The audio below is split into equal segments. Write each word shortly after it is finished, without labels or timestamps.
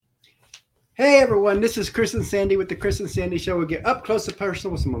Hey everyone, this is Chris and Sandy with the Chris and Sandy Show. We'll get up close and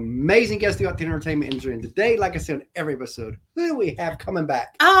personal with some amazing guests throughout the entertainment industry. And today, like I said on every episode, who do we have coming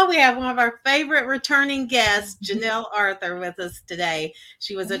back? Oh, we have one of our favorite returning guests, Janelle Arthur, with us today.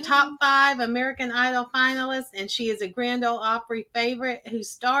 She was a top 5 American Idol finalist, and she is a Grand Ole Opry favorite who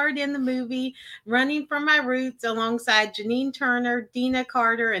starred in the movie Running from My Roots alongside Janine Turner, Dina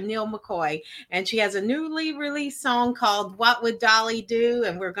Carter, and Neil McCoy. And she has a newly released song called What Would Dolly Do?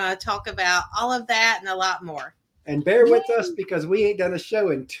 And we're going to talk about all of that and a lot more. And bear with us because we ain't done a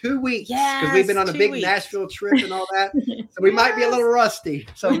show in 2 weeks because we've been on a big Nashville trip and all that. So we might be a little rusty.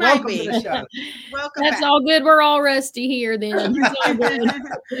 So welcome to the show. Welcome That's back. all good. We're all rusty here then.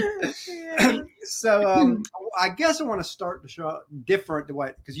 So I guess I want to start the show different the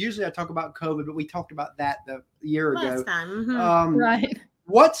way, because usually I talk about COVID, but we talked about that a year ago. Last time. Right.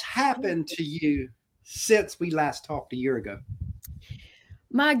 What's happened to you since we last talked a year ago?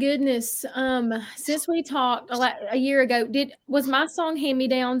 My goodness. Since we talked a year ago, was my song Hand Me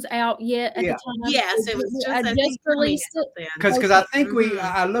Downs out yet at the time? Yes, it was I just released it. Because I think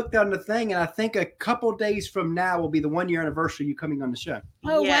I looked on the thing, and I think a couple days from now will be the 1 year anniversary of you coming on the show.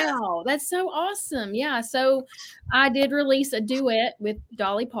 Oh, wow. That's so awesome. Yeah. So I did release a duet with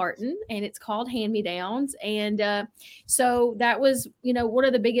Dolly Parton, and it's called Hand Me Downs. And so that was, one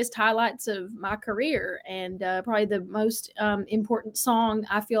of the biggest highlights of my career, and probably the most important song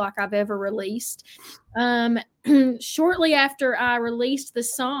I feel like I've ever released. Shortly after I released the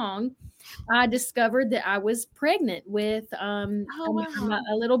song, I discovered that I was pregnant with a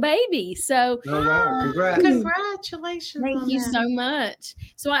little baby. So congrats. Congratulations. Thank you so much.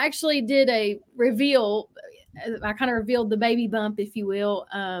 So I actually did a reveal. I kind of revealed the baby bump, if you will,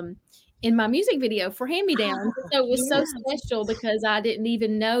 in my music video for Hand Me Down. So it was so special because I didn't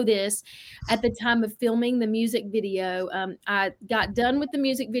even know this at the time of filming the music video. I got done with the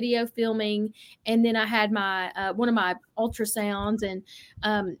music video filming, and then I had my one of my ultrasounds, and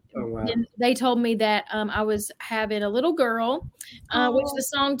then they told me that I was having a little girl, which the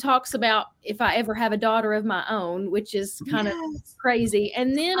song talks about if I ever have a daughter of my own, which is kind of crazy.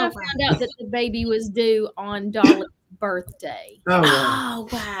 And then I found out that the baby was due on Dolly's birthday. Oh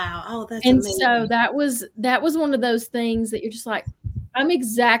wow. Oh, that's amazing. So that was one of those things that you're just like, I'm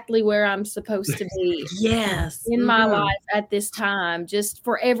exactly where I'm supposed to be. In my life at this time, just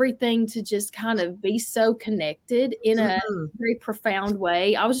for everything to just kind of be so connected in a very profound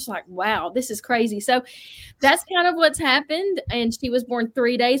way. I was just like, wow, this is crazy. So that's kind of what's happened. And she was born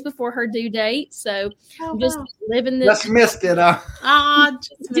 3 days before her due date. So I'm just living this. Just missed it.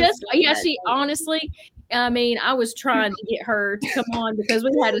 She honestly, I mean, I was trying to get her to come on because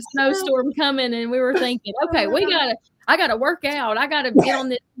we had a snowstorm coming, and we were thinking, okay, I gotta work out. I gotta get on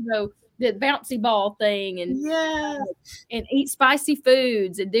this, the bouncy ball thing, and eat spicy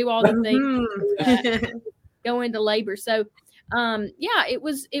foods and do all the things. Go into labor. So, it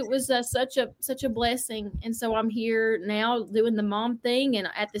was such a blessing, and so I'm here now doing the mom thing, and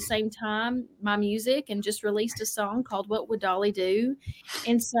at the same time, my music, and just released a song called "What Would Dolly Do,"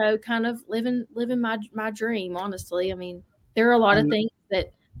 and so kind of living my dream. Honestly, I mean, there are a lot of things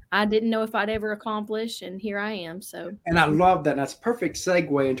that I didn't know if I'd ever accomplish, and here I am. So, and I love that. That's a perfect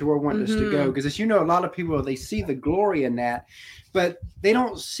segue into where I want us to go, because as you know, a lot of people, they see the glory in that, but they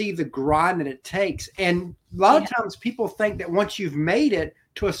don't see the grind that it takes. And a lot of times people think that once you've made it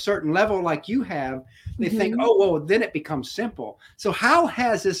to a certain level like you have, they think, oh, well, then it becomes simple. So how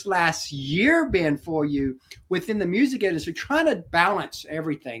has this last year been for you within the music industry, trying to balance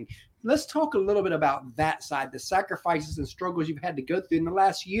everything? Let's talk a little bit about that side, the sacrifices and struggles you've had to go through in the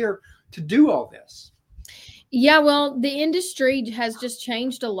last year to do all this. Yeah, well, the industry has just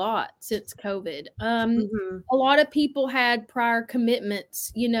changed a lot since COVID. A lot of people had prior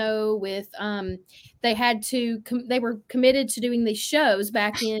commitments, with they were committed to doing these shows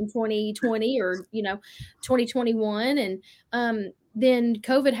back in 2020 or 2021, and then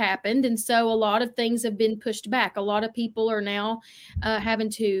COVID happened, and so a lot of things have been pushed back. A lot of people are now having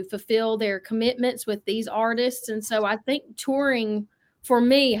to fulfill their commitments with these artists, and so I think touring for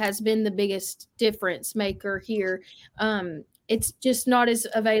me has been the biggest difference maker here. It's just not as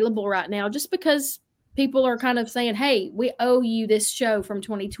available right now, just because people are kind of saying, hey, we owe you this show from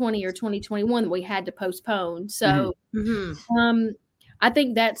 2020 or 2021 that we had to postpone. So I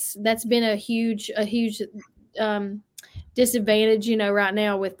think that's been a huge disadvantage, right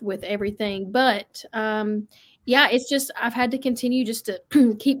now with everything. But it's just, I've had to continue just to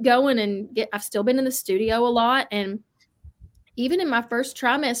keep going and I've still been in the studio a lot. And even in my first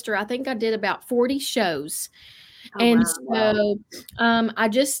trimester, I think I did about 40 shows. I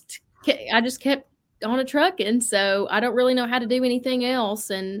just kept on a trucking, so I don't really know how to do anything else.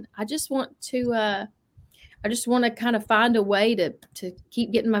 And I just want to kind of find a way to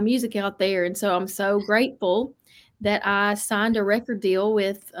keep getting my music out there. And so I'm so grateful that I signed a record deal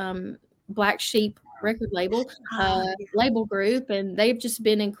with Black Sheep record label group, and they've just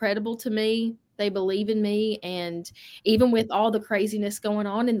been incredible to me. They believe in me, and even with all the craziness going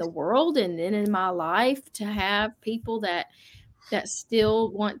on in the world and in my life, to have people that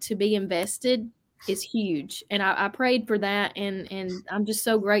still want to be invested is huge. And I prayed for that, and I'm just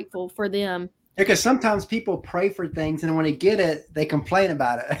so grateful for them. Because sometimes people pray for things, and when they get it, they complain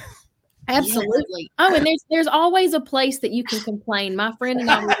about it. Absolutely. Oh, and there's always a place that you can complain. My friend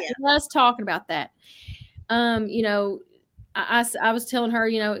and I were just talking about that. You know, I was telling her,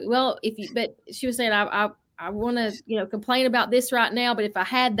 you know, well, but she was saying, I want to, you know, complain about this right now, but if I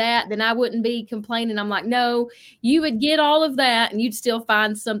had that, then I wouldn't be complaining. I'm like, no, you would get all of that and you'd still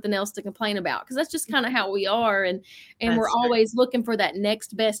find something else to complain about. Cause that's just kind of how we are. And we're always looking for that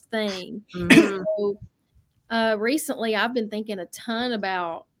next best thing. Mm-hmm. So, recently I've been thinking a ton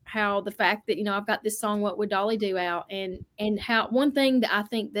about how the fact that, you know, I've got this song, What Would Dolly Do out, and how one thing that I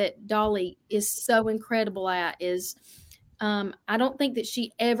think that Dolly is so incredible at is, I don't think that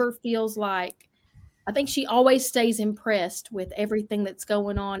she ever feels like, I think she always stays impressed with everything that's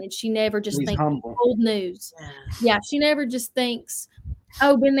going on. And she never just thinks old news. Yeah. She never just thinks,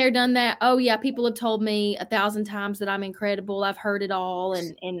 oh, been there, done that. Oh yeah. People have told me 1,000 times that I'm incredible. I've heard it all.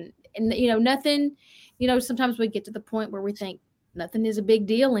 And, you know, nothing, you know, sometimes we get to the point where we think nothing is a big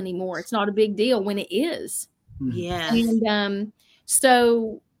deal anymore. It's not a big deal when it is. Yeah. And,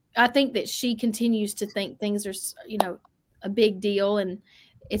 so I think that she continues to think things are, you know, a big deal. And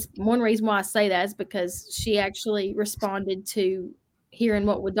it's one reason why I say that is because she actually responded to hearing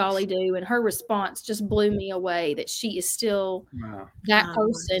What Would Dolly Do, and her response just blew me away, that she is still that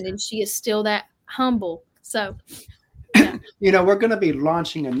person and she is still that humble. So, yeah. You know, we're going to be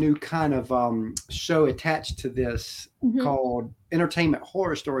launching a new kind of show attached to this called Entertainment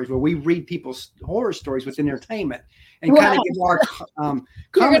Horror Stories, where we read people's horror stories with entertainment and kind of give our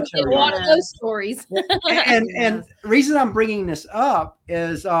commentary. A lot of those stories. and the reason I'm bringing this up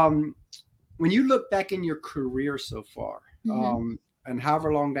is when you look back in your career so far, and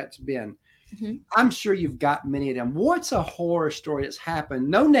however long that's been, I'm sure you've got many of them. What's a horror story that's happened?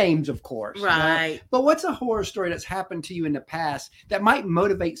 No names, of course. Right. But what's a horror story that's happened to you in the past that might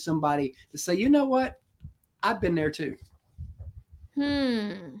motivate somebody to say, you know what? I've been there too.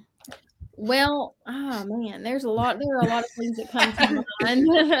 Well, oh man, there are a lot of things that come to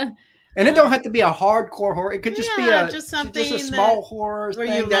mind. And it don't have to be a hardcore horror. It could just be just a small horror where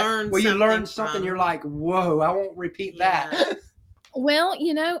you learn something. You're like, whoa, I won't repeat that. Well,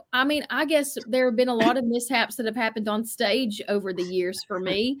 you know, I mean, I guess there have been a lot of mishaps that have happened on stage over the years for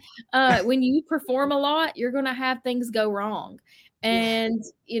me. When you perform a lot, you're going to have things go wrong. And,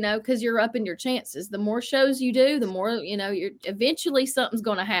 you know, because you're upping your chances. The more shows you do, the more, you know, eventually something's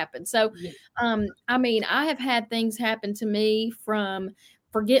going to happen. So, I mean, I have had things happen to me from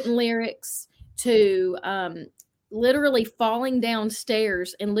forgetting lyrics to literally falling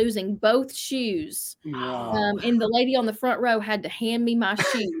downstairs and losing both shoes. Wow. And the lady on the front row had to hand me my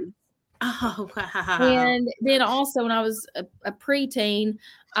shoes. Oh, wow. And then also when I was a preteen,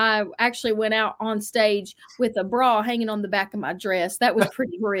 I actually went out on stage with a bra hanging on the back of my dress. That was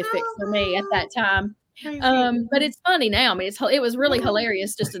pretty horrific for me at that time. But it's funny now. I mean, it was really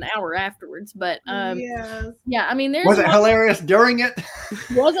hilarious just an hour afterwards. But yeah, I mean, was it hilarious during it?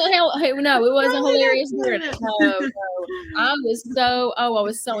 Wasn't no, it wasn't hilarious during it. No. I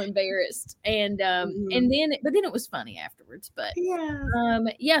was so embarrassed, and then it was funny afterwards. But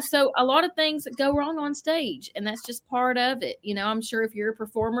so a lot of things that go wrong on stage, and that's just part of it. You know, I'm sure if you're a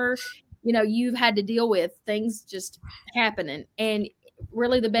performer, you know, you've had to deal with things just happening, and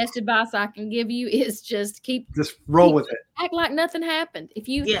really the best advice I can give you is just roll with it. Act like nothing happened. If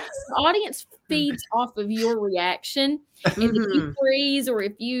the audience feeds off of your reaction, and if you freeze, or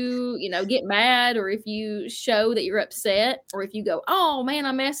if you get mad, or if you show that you're upset, or if you go, oh man,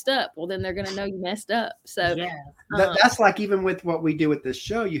 I messed up, well then they're going to know you messed up. So that's like, even with what we do with this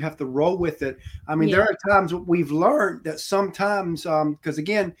show, you have to roll with it. I mean, there are times we've learned that sometimes, because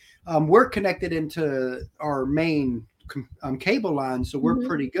again, we're connected into our main cable line, so we're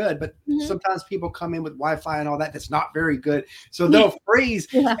pretty good, but sometimes people come in with Wi-Fi and all that that's not very good, so they'll freeze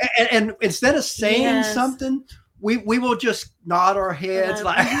and instead of saying something, we will just nod our heads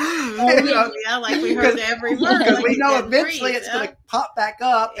like like we heard every word, because we know eventually it's going to pop back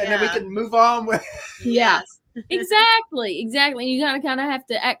up and then we can move on with exactly. And you kind of have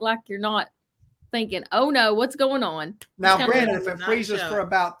to act like you're not thinking, oh no, what's going on? Now, Brandon, if it freezes for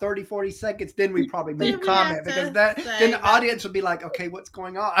about 30, 40 seconds, then we probably make a comment because then the audience will be like, okay, what's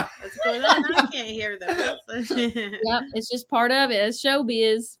going on? What's going on? I can't hear them. Yep, it's just part of it. It's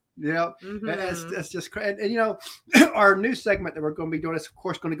showbiz. Yeah, that's just crazy. And you know, our new segment that we're going to be doing is, of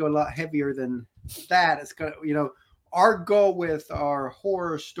course, going to go a lot heavier than that. It's going to, you know, our goal with our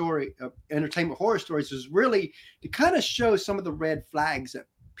horror story, entertainment horror stories, is really to kind of show some of the red flags that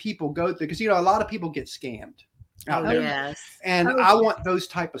people go through, because you know a lot of people get scammed out there. Yes. And I want those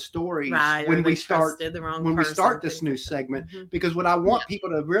type of stories when we start this new segment, because what I want people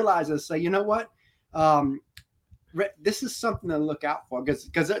to realize is say, you know what, this is something to look out for,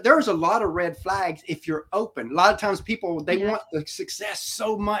 because there's a lot of red flags if you're open. A lot of times people, they want the success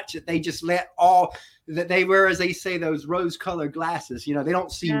so much that they just let all that they wear, as they say, those rose-colored glasses. You know, they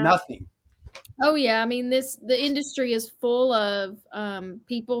don't see nothing. Oh yeah, I mean the industry is full of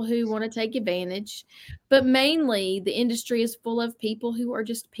people who want to take advantage, but mainly the industry is full of people who are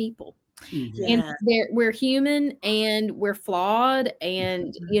just people. And we're human and we're flawed,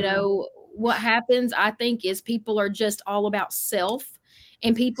 and you know what happens, I think, is people are just all about self,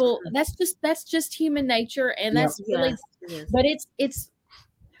 and people that's just human nature, and that's really but it's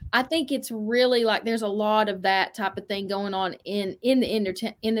I think it's really like there's a lot of that type of thing going on in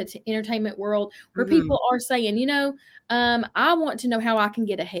the entertainment world, where people are saying, you know, I want to know how I can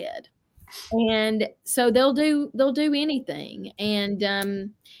get ahead. And so they'll do anything.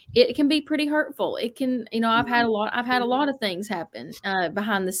 And it can be pretty hurtful. It can, you know, I've had a lot of things happen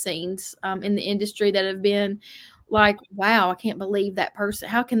behind the scenes in the industry that have been like, wow, I can't believe that person.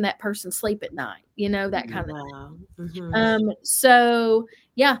 How can that person sleep at night? You know, that kind of thing. So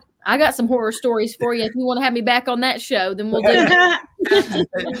yeah, I got some horror stories for you. If you want to have me back on that show, then we'll do it.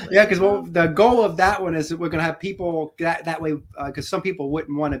 Yeah, because the goal of that one is that we're going to have people that way, because some people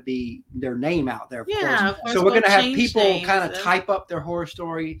wouldn't want to be their name out there. Of course. So we're going to have people kind of type up their horror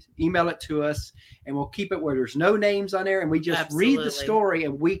story, email it to us, and we'll keep it where there's no names on there, and we just read the story,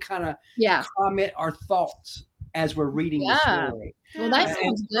 and we kind of comment our thoughts as we're reading the story. Well, that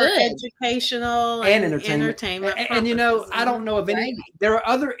sounds good. Educational and entertainment. And you know, I don't know of any. There are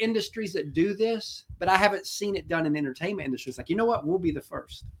other industries that do this, but I haven't seen it done in the entertainment industry. It's like, you know what? We'll be the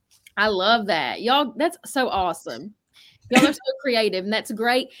first. I love that, y'all. That's so awesome. Y'all are so creative, and that's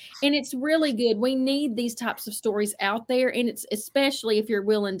great. And it's really good. We need these types of stories out there, and it's especially if you're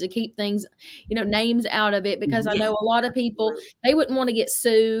willing to keep things, you know, names out of it, because I know a lot of people, they wouldn't want to get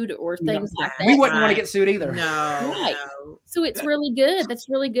sued or things like that. We wouldn't want to get sued either. No. So it's really good. That's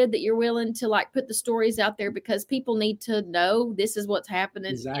really good that you're willing to like put the stories out there, because people need to know this is what's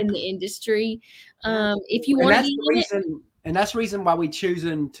happening in the industry. If you want to, and that's the reason why we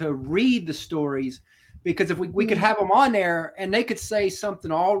choosing to read the stories. Because if we could have them on there and they could say something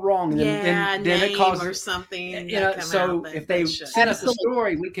all wrong, then it causes or something. You know, so if they send us a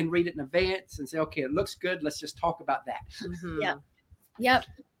story, we can read it in advance and say, okay, it looks good. Let's just talk about that. Yep.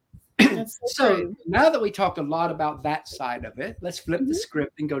 So now that we talked a lot about that side of it, let's flip the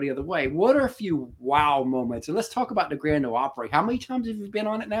script and go the other way. What are a few wow moments? And let's talk about the Grand Ole Opry. How many times have you been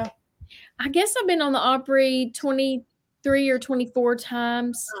on it now? I guess I've been on the Opry 23 or 24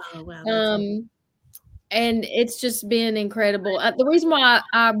 times. Oh, wow. And it's just been incredible. The reason why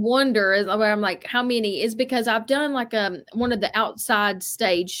I wonder is, I'm like, how many, is because I've done like one of the outside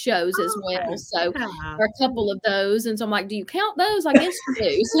stage shows as well. So there are a couple of those. And so I'm like, do you count those? I guess you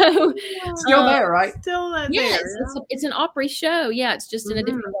do. So still there, right? Still there. Yes, it's an Opry show. Yeah, it's just in a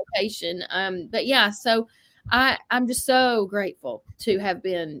different location. But yeah, so I'm just so grateful to have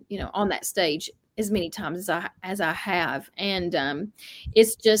been, you know, on that stage as many times as I have. And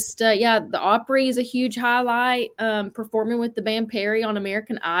it's just the Opry is a huge highlight. Performing with the band Perry on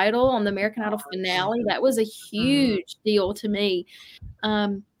American Idol, on the American Idol finale, that was a huge deal to me.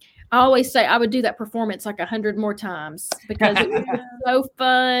 I always say I would do that performance like 100 more times, because it was so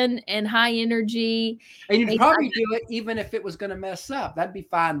fun and high energy. And you'd probably do it even if it was going to mess up. That'd be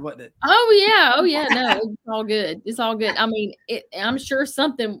fine, wouldn't it? Oh yeah. No, it's all good. It's all good. I mean, I'm sure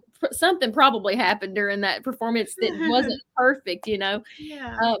something probably happened during that performance that wasn't perfect, you know.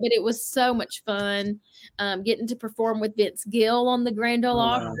 But it was so much fun getting to perform with Vince Gill on the Grand Ole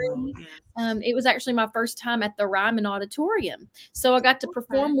Opry. It was actually my first time at the Ryman Auditorium, so I got to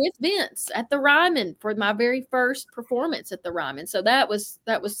perform with Vince at the Ryman for my very first performance at the Ryman. So that was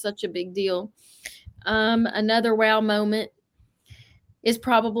such a big deal. Another wow moment. is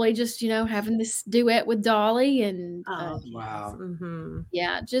probably just, having this duet with Dolly and wow.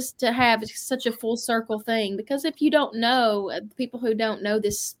 yeah, just to have such a full circle thing. Because if you don't know, people who don't know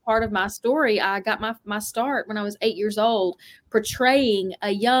this part of my story, I got my start when I was 8 years old, portraying a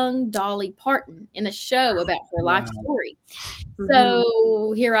young Dolly Parton in a show about her life story.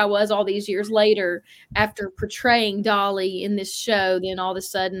 So here I was all these years later, after portraying Dolly in this show, then all of a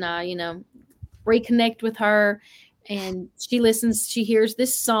sudden I, reconnect with her. And she hears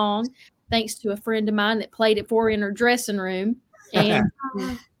this song thanks to a friend of mine that played it for her in her dressing room. And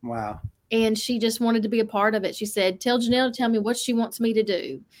wow. And she just wanted to be a part of it. She said, tell Janelle to tell me what she wants me to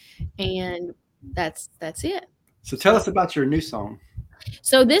do. And that's it. So tell us about your new song.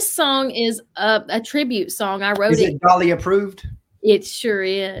 So this song is a tribute song. I wrote it. Is it Dolly approved? It sure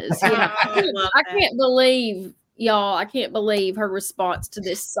is. Yeah. I can't believe y'all, I can't believe her response to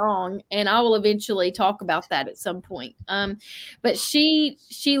this song, and I will eventually talk about that at some point. But she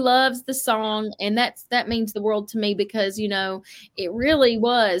loves the song, and that means the world to me because, it really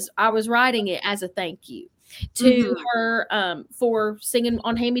was, I was writing it as a thank you to her for singing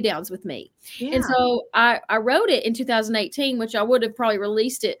on Hand-Me-Downs with me. Yeah. And so I wrote it in 2018, which I would have probably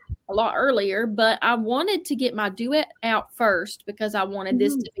released it a lot earlier, but I wanted to get my duet out first because I wanted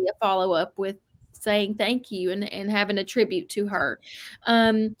this to be a follow-up with saying thank you and having a tribute to her.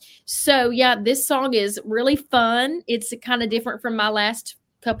 So yeah, this song is really fun. It's kind of different from my last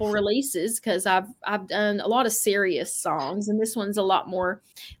couple releases because I've done a lot of serious songs, and this one's a lot more,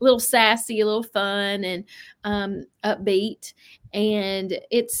 a little sassy, a little fun, and upbeat. And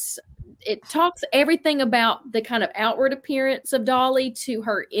it talks everything about the kind of outward appearance of Dolly to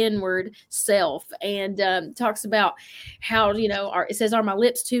her inward self, and talks about how, it says, are my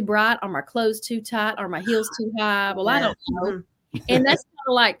lips too bright? Are my clothes too tight? Are my heels too high? Well, I don't know. And that's kind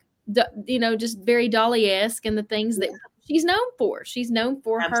of like, just very Dolly-esque, and the things that she's known for. She's known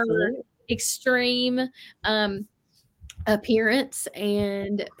for her extreme appearance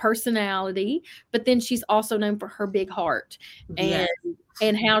and personality, but then she's also known for her big heart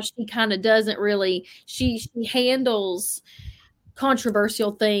and how she kind of doesn't really, she handles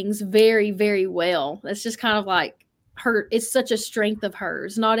controversial things very, very well. That's just kind of like her. It's such a strength of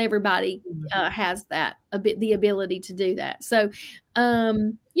hers. Not everybody has that the ability to do that. So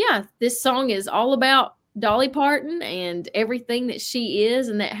this song is all about Dolly Parton and everything that she is,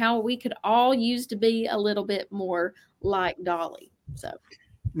 and that how we could all use to be a little bit more like Dolly. So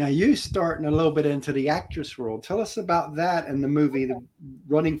now you starting a little bit into the actress world. Tell us about that and the movie,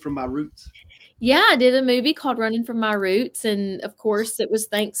 Running From My Roots. Yeah, I did a movie called Running From My Roots. And of course it was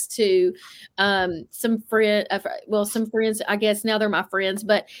thanks to some friends, I guess now they're my friends,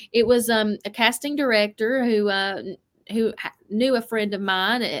 but it was a casting director who knew a friend of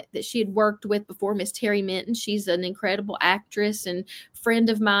mine that she had worked with before, Miss Terry Minton. She's an incredible actress and friend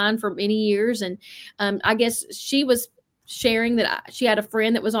of mine for many years. And I guess she was sharing that she had a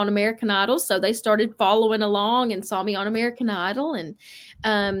friend that was on American Idol. So they started following along and saw me on American Idol.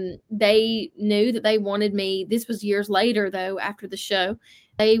 And they knew that they wanted me. This was years later, though, after the show.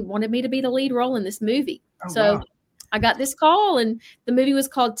 They wanted me to be the lead role in this movie. Wow. I got this call, and the movie was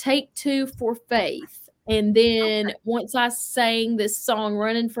called Take Two for Faith. And then once I sang this song,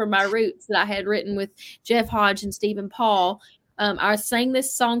 Running From My Roots, that I had written with Jeff Hodge and Stephen Paul, I sang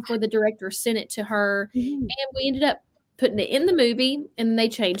this song for the director, sent it to her, and we ended up putting it in the movie, and they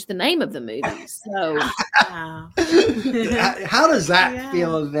changed the name of the movie. So how does that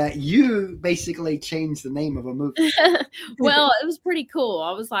feel that you basically changed the name of a movie? Well, it was pretty cool.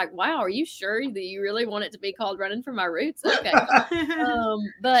 I was like, wow, are you sure that you really want it to be called Running From My Roots? Okay.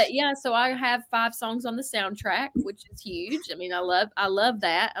 But yeah, so I have 5 songs on the soundtrack, which is huge. I mean, I love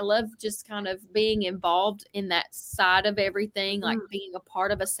that. I love just kind of being involved in that side of everything, like being a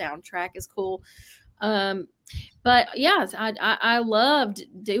part of a soundtrack is cool. But yes, I loved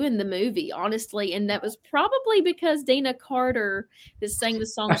doing the movie, honestly. And that was probably because Dina Carter, that sang the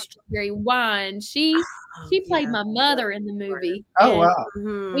song Strawberry Wine, she played my mother in the movie. Oh,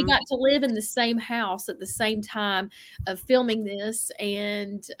 wow. We got to live in the same house at the same time of filming this.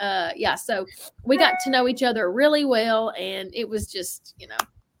 And so we got to know each other really well. And it was just,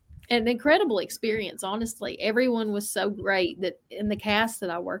 an incredible experience, honestly. Everyone was so great that in the cast that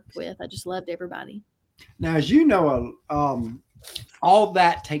I worked with. I just loved everybody. Now, as you know, all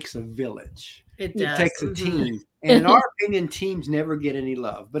that takes a village. It takes a team. And in our opinion, teams never get any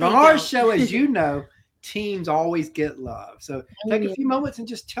love. But on our show, as you know, teams always get love. So take a few moments and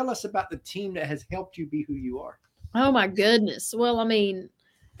just tell us about the team that has helped you be who you are. Oh, my goodness. Well, I mean,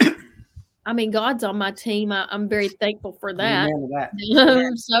 God's on my team. I'm very thankful for that.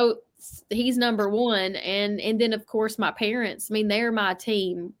 he's number one. And then of course my parents, I mean, they're my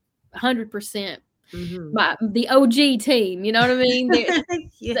team 100%. The OG team, you know what I mean?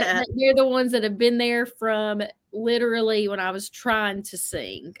 They're the ones that have been there from literally when I was trying to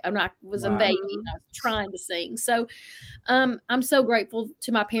sing. I was a baby, I was trying to sing. So I'm so grateful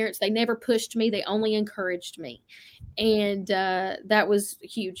to my parents. They never pushed me, they only encouraged me. And that was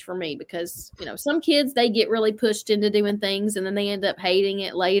huge for me, because some kids, they get really pushed into doing things and then they end up hating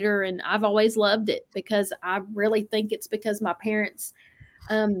it later. And I've always loved it, because I really think it's because my parents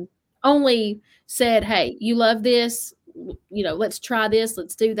only said, hey, you love this, let's try this,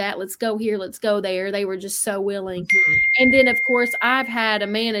 let's do that, let's go here, let's go there. They were just so willing. And then of course I've had a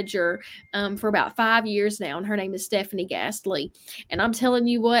manager for about 5 years now, and her name is Stephanie Gastley. And I'm telling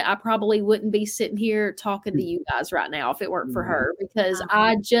you what, I probably wouldn't be sitting here talking to you guys right now if it weren't for her, because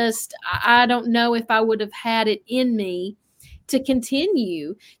I don't know if I would have had it in me to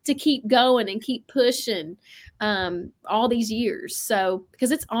continue to keep going and keep pushing all these years. So,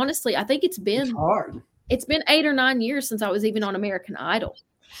 because it's honestly, I think it's hard. It's been 8 or 9 years since I was even on American Idol.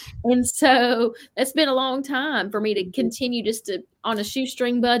 And so it's been a long time for me to continue just to, on a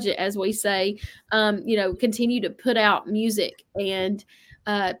shoestring budget, as we say, continue to put out music and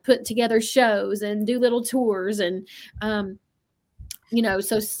put together shows and do little tours. And,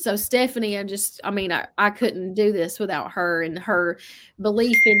 so Stephanie, I couldn't do this without her and her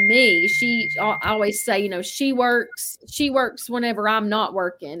belief in me. I always say, she works whenever I'm not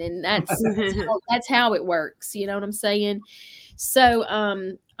working, and that's how it works. You know what I'm saying? So,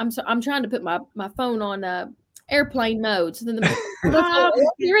 I'm trying to put my phone on airplane mode. So then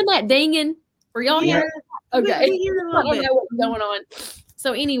hearing that dinging, were y'all hearing? Okay, I don't know what's going on.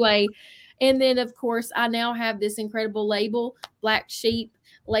 So anyway. And then, of course, I now have this incredible label, Black Sheep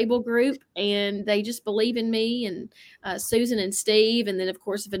Label Group, and they just believe in me, and Susan and Steve, and then, of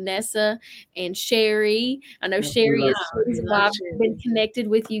course, Vanessa and Sherry. I know Sherry is the reason why I've been connected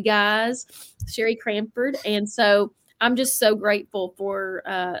with you guys, Sherry Cranford. And so I'm just so grateful for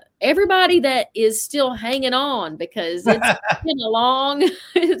everybody that is still hanging on, because it's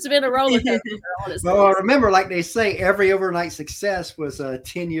been a roller coaster, honestly. Well, remember, like they say, every overnight success was a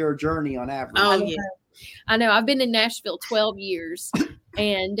 10-year journey on average. Oh, yeah. I know. I've been in Nashville 12 years,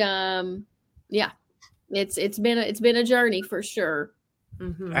 and it's been a journey for sure.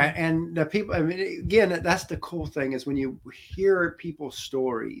 And the people, again, that's the cool thing, is when you hear people's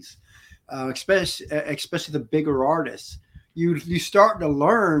stories, especially the bigger artists, you start to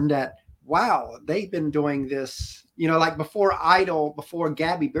learn that, wow, they've been doing this, like before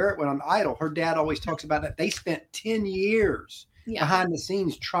Gabby Barrett went on Idol, her dad always talks about that they spent 10 years behind the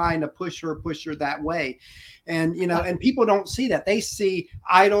scenes trying to push her that way. And, and people don't see that. They see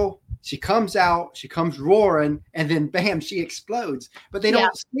Idol, she comes out, she comes roaring, and then bam, she explodes. But they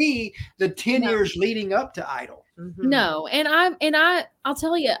don't see the 10 years leading up to Idol. No. And I'll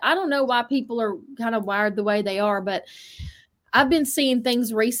tell you, I don't know why people are kind of wired the way they are, but I've been seeing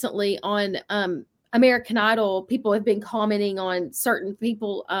things recently on American Idol. People have been commenting on certain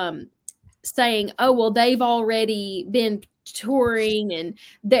people saying, oh, well, they've already been touring, and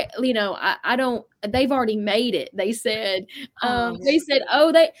that, they've already made it. They said,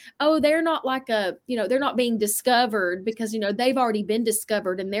 they're not like they're not being discovered because, they've already been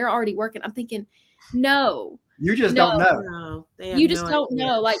discovered and they're already working. I'm thinking, no. You just don't know. No, you just don't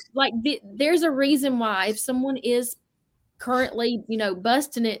know. There's a reason why, if someone is currently,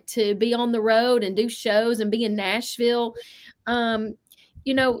 busting it to be on the road and do shows and be in Nashville,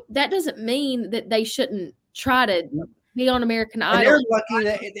 that doesn't mean that they shouldn't try to be on American Idol. And they're lucky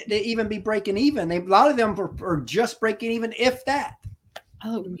that they even be breaking even. A lot of them are just breaking even, if that.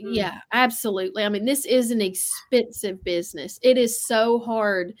 Oh, yeah, absolutely. I mean, this is an expensive business. It is so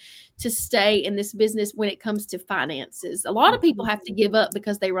hard to stay in this business when it comes to finances. A lot of people have to give up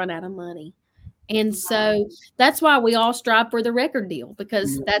because they run out of money. And so that's why we all strive for the record deal,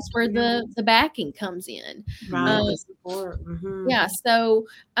 because that's where the backing comes in. Right. Yeah. So,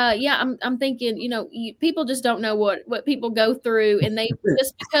 I'm thinking, people just don't know what people go through, and they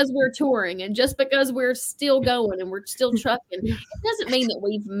just because we're touring and just because we're still going and we're still trucking, it doesn't mean that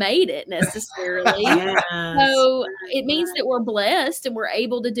we've made it necessarily. Yes. So it means that we're blessed and we're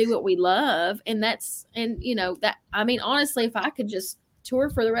able to do what we love. And honestly, if I could just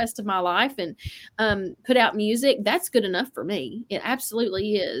tour for the rest of my life and put out music, that's good enough for me. It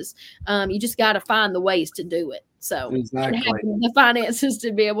absolutely is. You just got to find the ways to do it. So exactly. The finances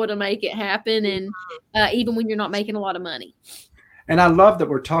to be able to make it happen, and even when you're not making a lot of money. And I love that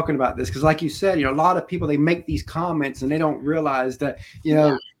we're talking about this, because like you said, a lot of people, they make these comments and they don't realize that,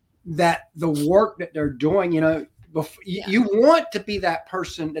 that the work that they're doing, You want to be that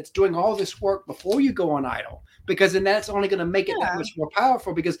person that's doing all this work before you go on Idol, because then that's only going to make it that much more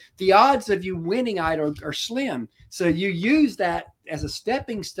powerful, because the odds of you winning Idol are slim. So you use that as a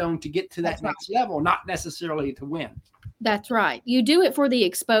stepping stone to get to that next level, not necessarily to win. That's right. You do it for the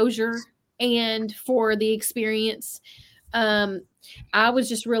exposure and for the experience. I was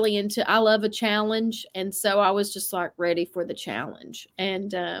just really I love a challenge. And so I was just like ready for the challenge.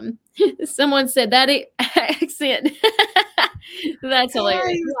 And someone said that accent. That's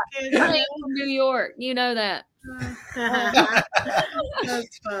hilarious. I'm from New York. You know that.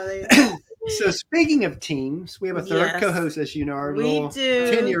 That's funny. So speaking of teams, we have a third co-host, as you know, our little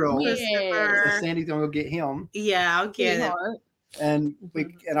 10-year-old. Yes. So Sandy's gonna go get him. Yeah, I'll get it. And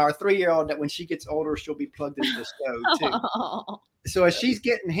our 3-year-old, that when she gets older, she'll be plugged into the stove too. So as she's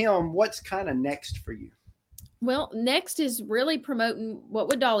getting him, what's kind of next for you? Well, next is really promoting What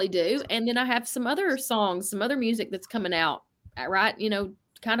Would Dolly Do, and then I have some other songs, some other music that's coming out, right?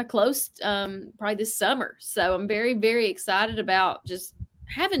 Kind of close, probably this summer. So I'm very, very excited about just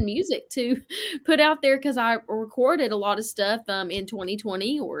having music to put out there, because I recorded a lot of stuff in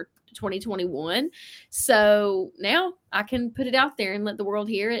 2020 or 2021. So now I can put it out there and let the world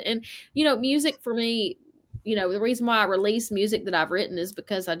hear it. And, music for me, the reason why I release music that I've written is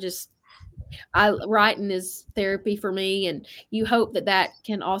because writing is therapy for me. And you hope that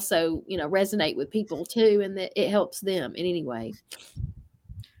can also, resonate with people too, and that it helps them in any way.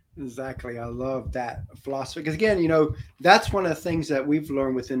 Exactly. I love that philosophy. Because again, that's one of the things that we've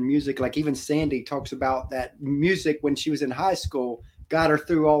learned within music. Like even Sandy talks about that music when she was in high school got her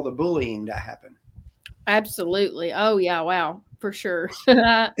through all the bullying that happened. Absolutely. Oh yeah. Wow. For sure.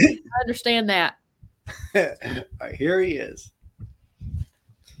 I understand that. Here he is.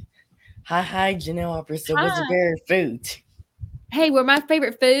 Hi, Janelle Arthur. So what's your favorite food? Hey, what are my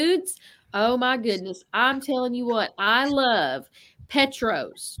favorite foods? Oh my goodness. I'm telling you what, I love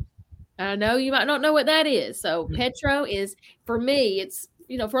Petros. I know you might not know what that is. So Petro is, for me, it's,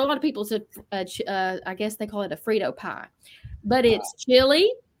 for a lot of people, it's I guess they call it a Frito pie, but it's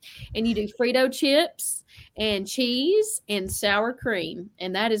chili, and you do Frito chips and cheese and sour cream.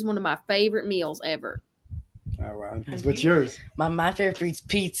 And that is one of my favorite meals ever. Oh, wow. What's yours? My favorite food's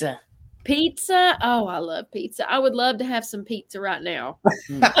pizza. Pizza? Oh, I love pizza. I would love to have some pizza right now.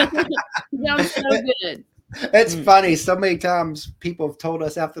 Sounds so good. It's funny. So many times people have told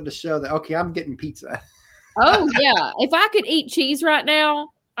us after the show that, okay, I'm getting pizza. Oh, yeah. If I could eat cheese right now,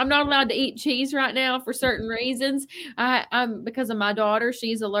 I'm not allowed to eat cheese right now for certain reasons. I'm because of my daughter.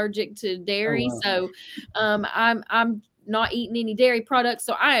 She's allergic to dairy. Oh, wow. So I'm not eating any dairy products.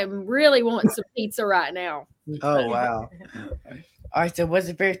 So I am really wanting some pizza right now. Oh, wow. All right. So what's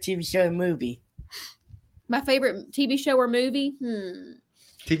your favorite TV show or movie? My favorite TV show or movie?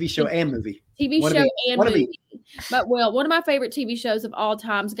 TV show and movie. TV show and movie. But one of my favorite TV shows of all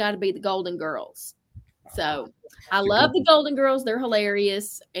time's got to be The Golden Girls. So I love The Golden Girls. They're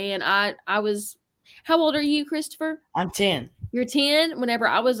hilarious. And I was, how old are you, Christopher? I'm 10. You're 10. Whenever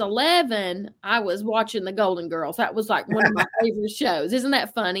I was 11, I was watching The Golden Girls. That was like one of my favorite shows. Isn't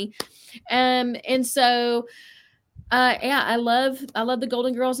that funny? And so, yeah, I love The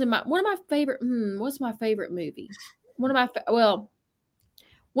Golden Girls. And one of my favorite, what's my favorite movie? One of my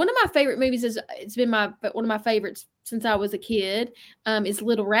favorite movies it's been one of my favorites since I was a kid, is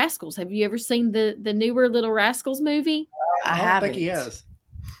Little Rascals. Have you ever seen the newer Little Rascals movie? I haven't. think he has.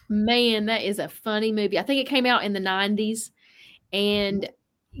 Man, that is a funny movie. I think it came out in the 90s, and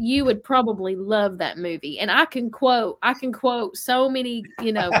you would probably love that movie. And I can quote so many,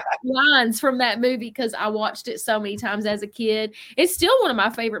 lines from that movie because I watched it so many times as a kid. It's still one of my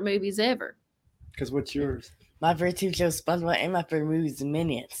favorite movies ever. Because what's yours? My favorite TV show is SpongeBob, and my favorite movie is The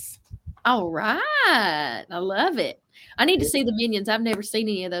Minions. All right. I love it. I need to see The Minions. I've never seen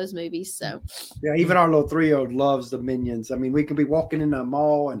any of those movies. So yeah, even our little 3-year-old loves The Minions. I mean, we could be walking in a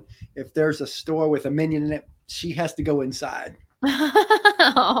mall, and if there's a store with a minion in it, she has to go inside.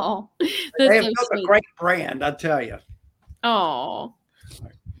 Oh, they have built a great brand, I tell you. Oh.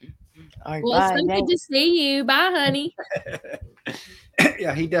 Right, well, it's so good to see you. Bye, honey.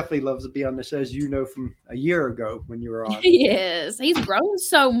 Yeah, he definitely loves to be on the show, as you know from a year ago when you were on. Yes, he's grown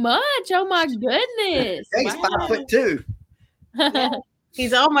so much. Oh my goodness! Yeah, he's 5'2". Yeah.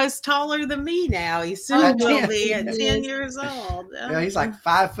 He's almost taller than me now. He soon will be at 10 years old. Yeah, he's like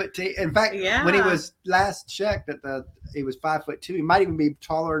 5'2". In fact, when he was last checked, he was 5'2". He might even be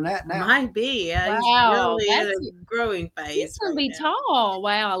taller than that now. Might be. Yeah, wow, he's really in a growing phase. He's gonna be tall.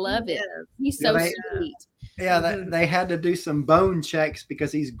 Wow, I love it. He's so sweet. Yeah, they had to do some bone checks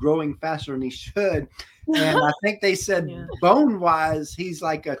because he's growing faster than he should. And I think they said bone-wise, he's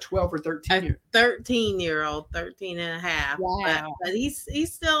like a 12 or 13 year. 13-year-old, 13 and a half. Wow. But he's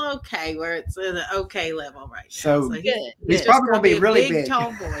still okay, where it's at an okay level right now. So he's probably going to be really big.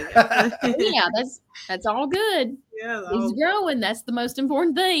 Tall boy. Yeah, that's all good. Yeah, he's growing. That's the most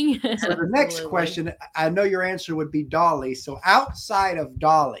important thing. So the next question, I know your answer would be Dolly. So outside of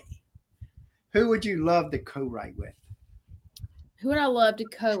Dolly, who would you love to co-write with? Who would I love to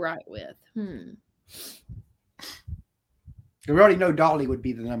co-write with? We already know Dolly would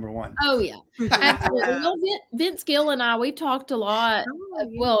be the number one. Oh, yeah. Absolutely. Well, Vince Gill and I, we've talked a lot.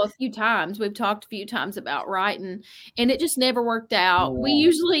 Well, a few times. We've talked a few times about writing, and it just never worked out. We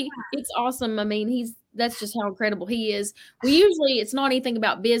usually, it's awesome. I mean, that's just how incredible he is. It's not anything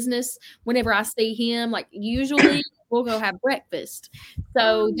about business. Whenever I see him, like usually we'll go have breakfast.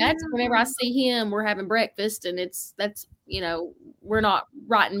 So that's whenever I see him, we're having breakfast, and that's we're not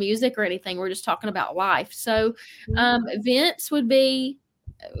writing music or anything. We're just talking about life. So Vince would be,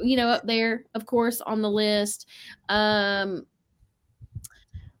 up there, of course, on the list. Who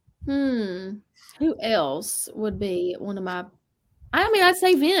else would be one of my, I'd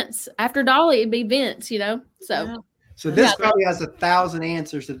say Vince. After Dolly, it'd be Vince, So this probably has 1,000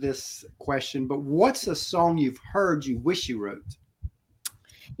 answers to this question, but what's a song you've heard you wish you wrote?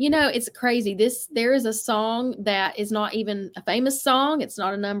 It's crazy. There is a song that is not even a famous song. It's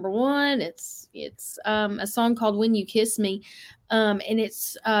not a number one. It's a song called "When You Kiss Me," and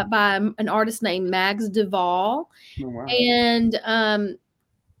it's by an artist named Mags Duvall. Oh, wow. And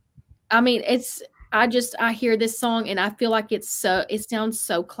I hear this song and I feel like it sounds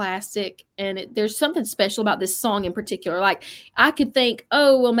so classic, and there's something special about this song in particular. Like I could think,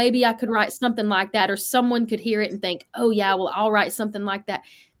 oh, well, maybe I could write something like that, or someone could hear it and think, oh yeah, well, I'll write something like that.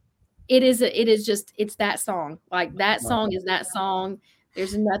 It's that song. Like that song is that song.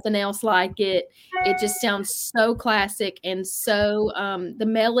 There's nothing else like it. It just sounds so classic, and so the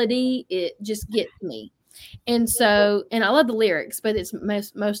melody, it just gets me. And I love the lyrics, but it's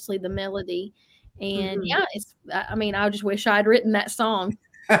mostly the melody. And I just wish I'd written that song.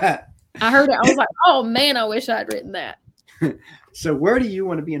 I heard it. I was like, oh man, I wish I'd written that. So where do you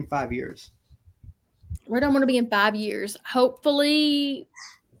want to be in 5 years? Where do I want to be in 5 years? Hopefully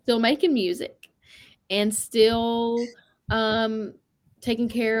still making music and still taking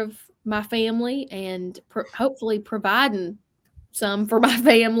care of my family and hopefully providing some for my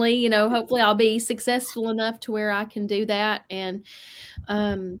family. Hopefully I'll be successful enough to where I can do that. And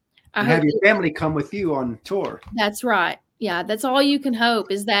I have your family come with you on tour. That's right. Yeah, that's all you can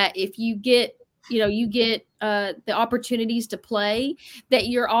hope, is that if you get the opportunities to play, that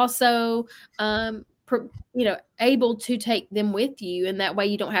you're also able to take them with you, and that way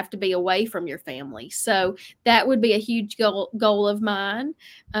you don't have to be away from your family. So that would be a huge goal of mine.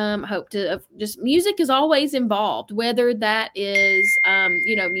 Hope to just, music is always involved, whether that is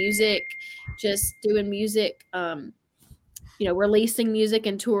music, just doing music, releasing music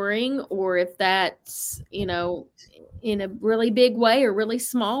and touring, or if that's, in a really big way or really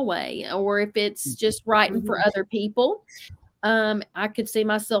small way, or if it's just writing for other people. I could see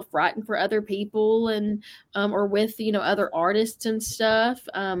myself writing for other people and, or with, other artists and stuff.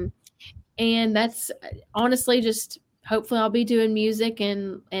 And that's honestly just, hopefully I'll be doing music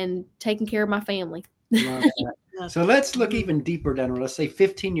and taking care of my family. So let's look even deeper down the road. Let's say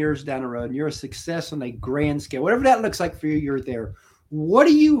 15 years down the road, and you're a success on a grand scale, whatever that looks like for you, you're there. What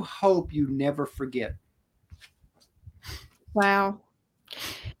do you hope you never forget? Wow.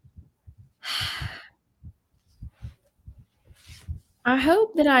 I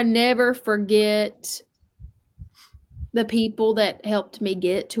hope that I never forget the people that helped me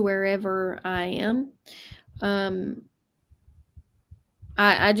get to wherever I am.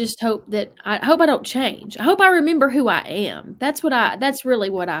 I just hope that I don't change. I hope I remember who I am. That's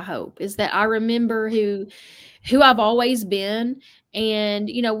really what I hope, is that I remember who I've always been. And,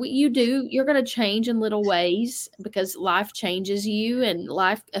 you're going to change in little ways because life changes you and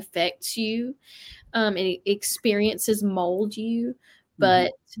life affects you. And experiences mold you.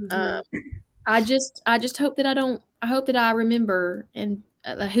 But I just hope that I hope that I remember and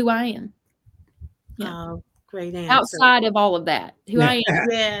who I am. Yeah. Oh, great answer. Outside of all of that, who I am.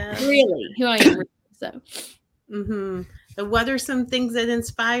 Yeah. Really, who I am. So. So what are some things that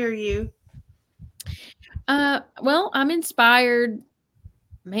inspire you? Well, I'm inspired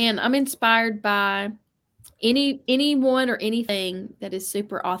by anyone or anything that is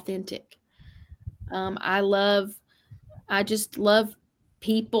super authentic. I just love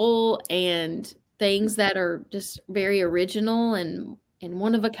people and things that are just very original and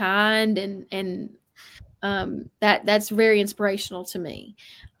one of a kind, and That's very inspirational to me.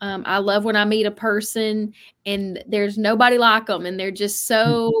 I love when I meet a person and there's nobody like them, and they're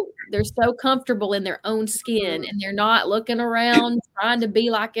so comfortable in their own skin, and they're not looking around trying to be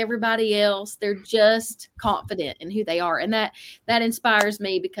like everybody else. They're just confident in who they are, and that inspires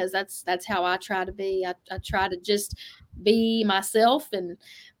me, because that's how I try to be. I try to just be myself, and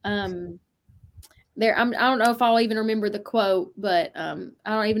I don't know if I'll even remember the quote, but I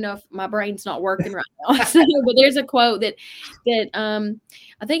don't even know if my brain's not working right now. So, but there's a quote that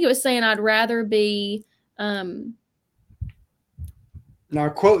I think it was saying, I'd rather be. Now, a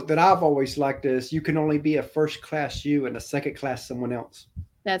quote that I've always liked is, "You can only be a first class you and a second class someone else."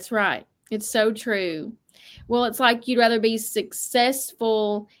 That's right. It's so true. Well, it's like you'd rather be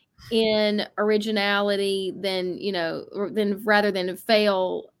successful in originality than, rather than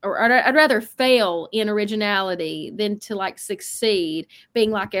fail, or I'd rather fail in originality than to like succeed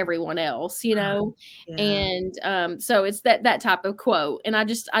being like everyone else, Yeah. And so it's that type of quote. And I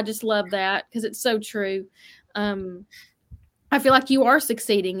just love that, because it's so true. I feel like you are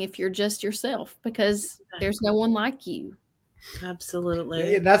succeeding if you're just yourself, because there's no one like you.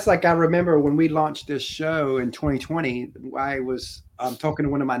 Absolutely. That's like, I remember when we launched this show in 2020, I was talking to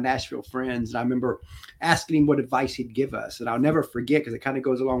one of my Nashville friends, and I remember asking him what advice he'd give us. And I'll never forget, because it kind of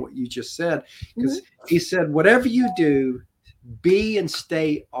goes along what you just said, because he said, whatever you do, be and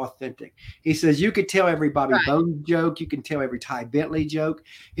stay authentic. He says, you could tell every Bobby Bone joke, you can tell every Ty Bentley joke.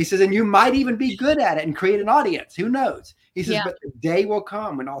 He says, and you might even be good at it and create an audience. Who knows? He says, but the day will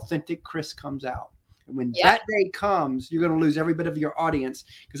come when authentic Chris comes out. And when that day comes, you're going to lose every bit of your audience,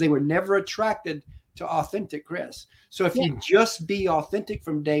 because they were never attracted to authentic Chris. So if you just be authentic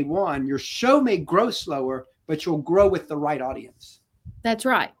from day one, your show may grow slower, but you'll grow with the right audience. That's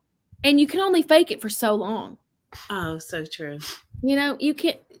right. And you can only fake it for so long. Oh, so true. You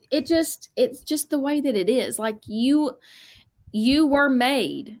can't, it's just the way that it is. Like you were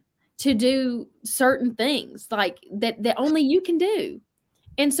made to do certain things like that only you can do.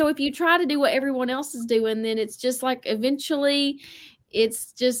 And so if you try to do what everyone else is doing, then it's just like, eventually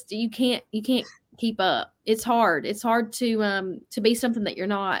it's just, you can't keep up. It's hard. It's hard to be something that you're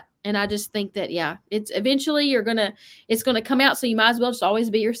not. And I just think that, it's eventually it's going to come out. So you might as well just always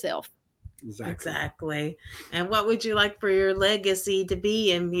be yourself. Exactly. And what would you like for your legacy to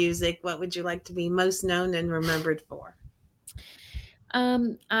be in music? What would you like to be most known and remembered for?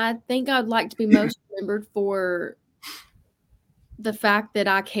 I think I'd like to be most remembered for the fact that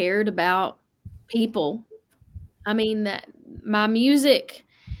I cared about people. I mean, that my music,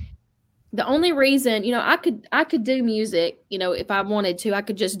 the only reason, I could do music, if I wanted to, I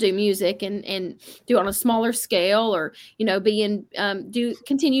could just do music and do it on a smaller scale, or,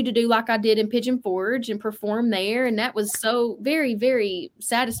 continue to do like I did in Pigeon Forge and perform there. And that was so very, very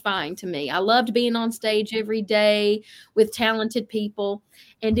satisfying to me. I loved being on stage every day with talented people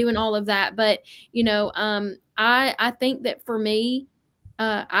and doing all of that. But, I think that for me,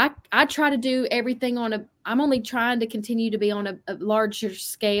 I try to do everything I'm only trying to continue to be on a larger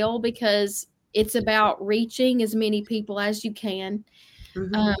scale, because it's about reaching as many people as you can.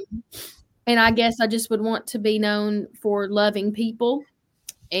 Mm-hmm. And I guess I just would want to be known for loving people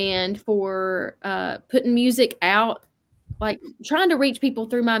and for putting music out, like trying to reach people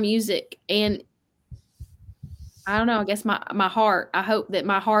through my music. And I don't know, I guess my heart, I hope that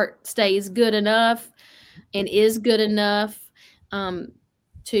my heart stays good enough and is good enough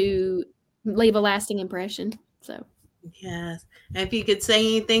to leave a lasting impression. So yes. And if you could say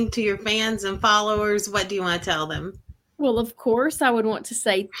anything to your fans and followers, what do you want to tell them? Well, of course, I would want to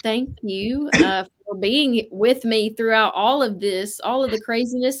say thank you for being with me throughout all of this, all of the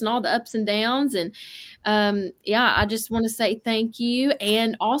craziness and all the ups and downs. And I just want to say thank you,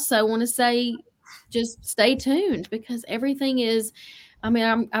 and also want to say just stay tuned, because everything is,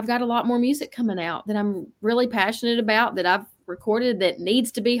 I've got a lot more music coming out that I'm really passionate about, that I've recorded, that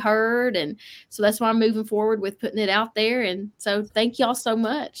needs to be heard. And so that's why I'm moving forward with putting it out there. And so thank y'all so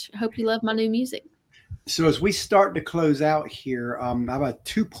much. I hope you love my new music. So as we start to close out here, I have a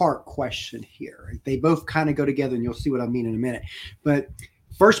two-part question here. They both kind of go together, and you'll see what I mean in a minute. But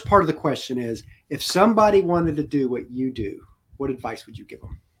first part of the question is, if somebody wanted to do what you do, what advice would you give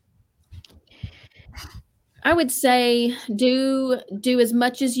them? I would say do as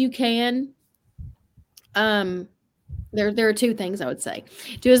much as you can. There are two things I would say.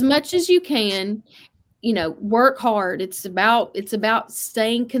 Do as much as you can, work hard. It's about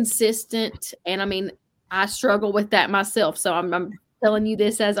staying consistent. And I struggle with that myself. So I'm telling you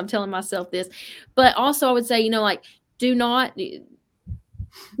this as I'm telling myself this. But also I would say, do not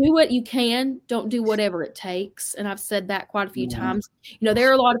do what you can, don't do whatever it takes. And I've said that quite a few times. There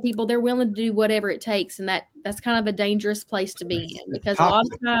are a lot of people, they're willing to do whatever it takes. And that's kind of a dangerous place to be in, because a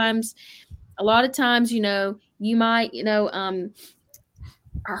lot of times, you might,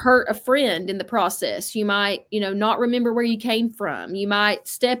 hurt a friend in the process. You might, not remember where you came from. You might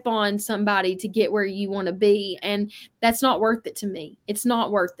step on somebody to get where you want to be. And that's not worth it to me. It's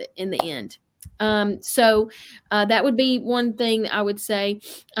not worth it in the end. So that would be one thing I would say.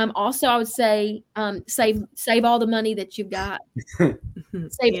 Also, I would say save all the money that you've got.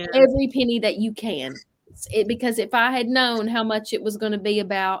 Save every penny that you can. Because if I had known how much it was going to be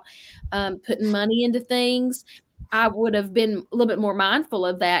about putting money into things, I would have been a little bit more mindful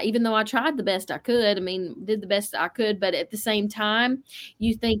of that, even though I tried the best I could. Did the best I could. But at the same time,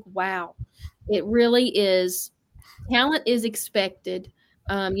 you think, wow, it really is. Talent is expected.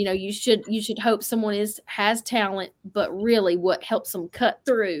 You should hope someone has talent, but really what helps them cut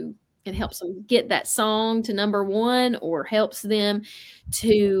through and helps them get that song to number one, or helps them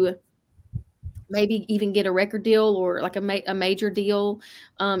to maybe even get a record deal or like a major deal,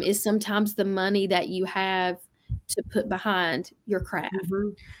 is sometimes the money that you have to put behind your craft.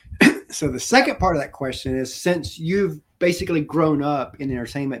 So the second part of that question is, since you've basically grown up in the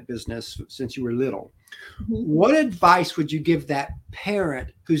entertainment business since you were little, what advice would you give that parent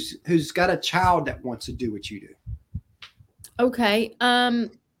who's got a child that wants to do what you do? Okay. I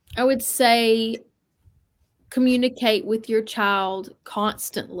would say communicate with your child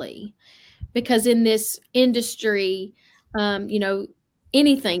constantly, because in this industry,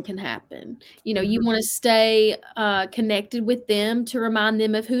 anything can happen. You want to stay connected with them to remind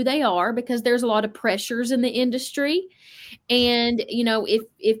them of who they are, because there's a lot of pressures in the industry. And,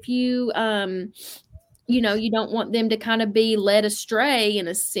 if you, you don't want them to kind of be led astray in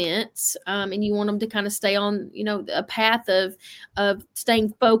a sense. And you want them to kind of stay on, a path of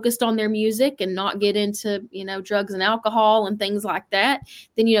staying focused on their music and not get into, drugs and alcohol and things like that.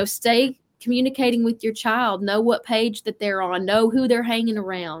 Then, stay communicating with your child, know what page that they're on, know who they're hanging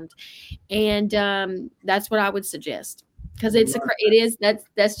around. And that's what I would suggest, because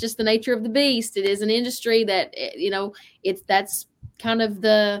that's just the nature of the beast. It is an industry that, that's kind of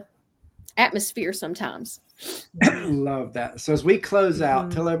the atmosphere sometimes. Love that. So as we close out,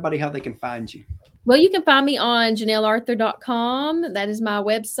 tell everybody how they can find you. Well, you can find me on JanelleArthur.com. That is my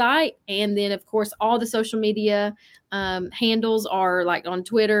website. And then, of course, all the social media handles are like on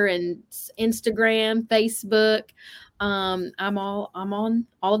Twitter and Instagram, Facebook. I'm on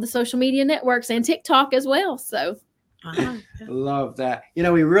all of the social media networks and TikTok as well. So love that. We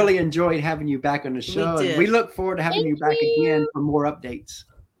really enjoyed having you back on the show. And we look forward to having you back again for more updates.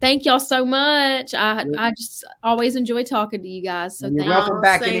 Thank y'all so much. I just always enjoy talking to you guys. So you're welcome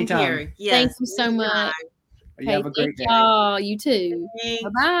back anytime. Yes, thank you so much. You have a great day. Y'all. You too.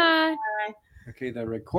 Bye-bye. Okay, the record.